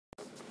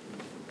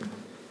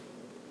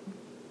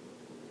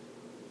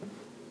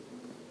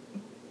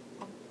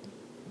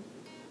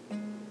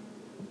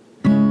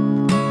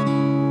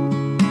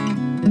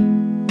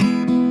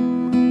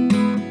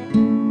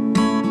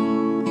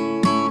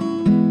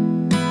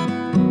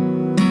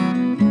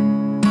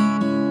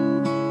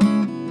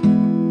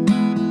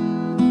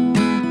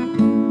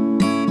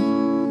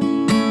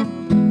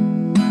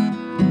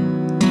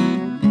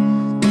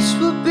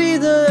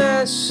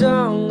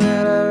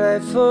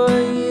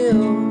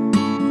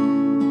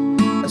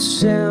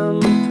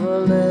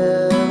simple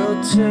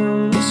little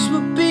tune. This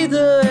will be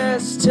the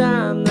last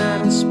time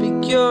that I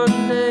speak your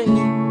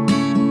name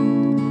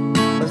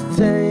or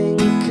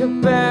think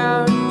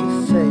about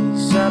your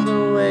face. I've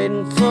been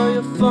waiting for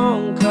your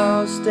phone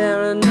call,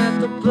 staring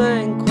at the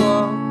blank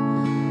wall,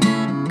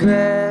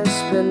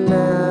 grasping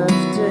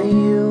after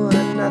you.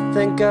 And I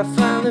think I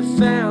finally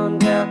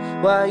found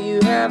out why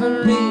you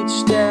haven't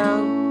reached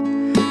out.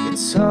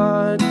 It's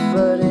hard,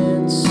 but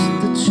it's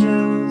the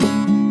truth.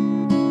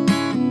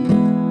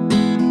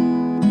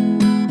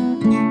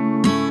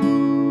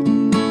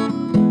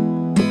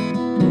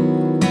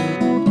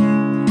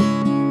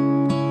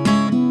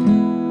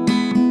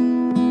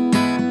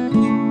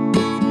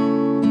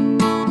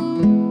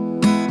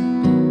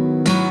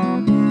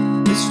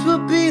 This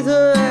will be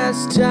the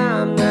last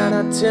time that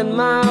I tend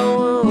my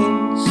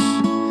wounds,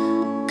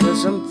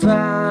 'cause I'm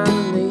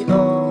finally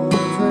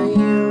over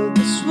you.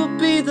 This will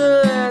be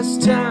the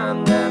last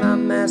time that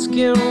I'm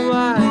asking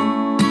why,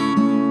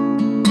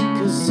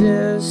 'cause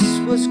this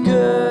was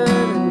good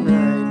and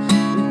right.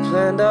 We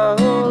planned our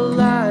whole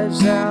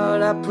lives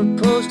out. I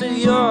proposed at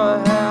your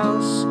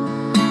house.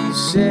 You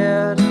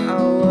said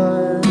I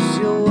was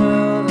your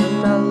world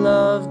and I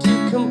loved you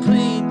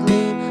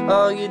completely.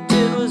 All you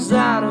did was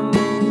lie to me.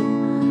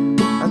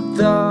 I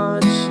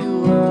thought you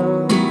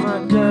were my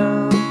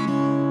girl.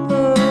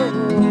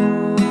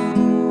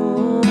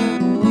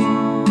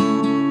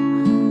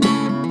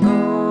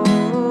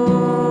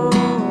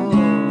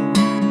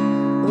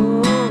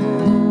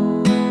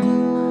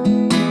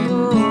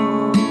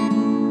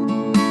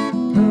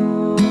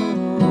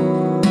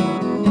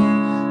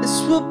 This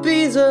will be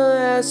the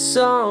last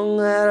song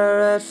that I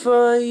write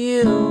for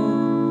you,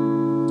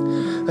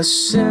 a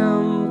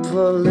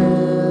simple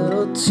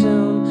little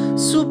tune.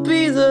 This will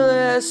be the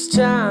last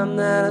time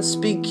that I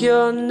speak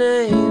your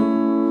name.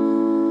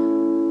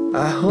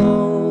 I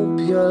hope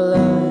your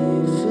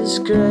life is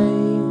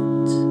great.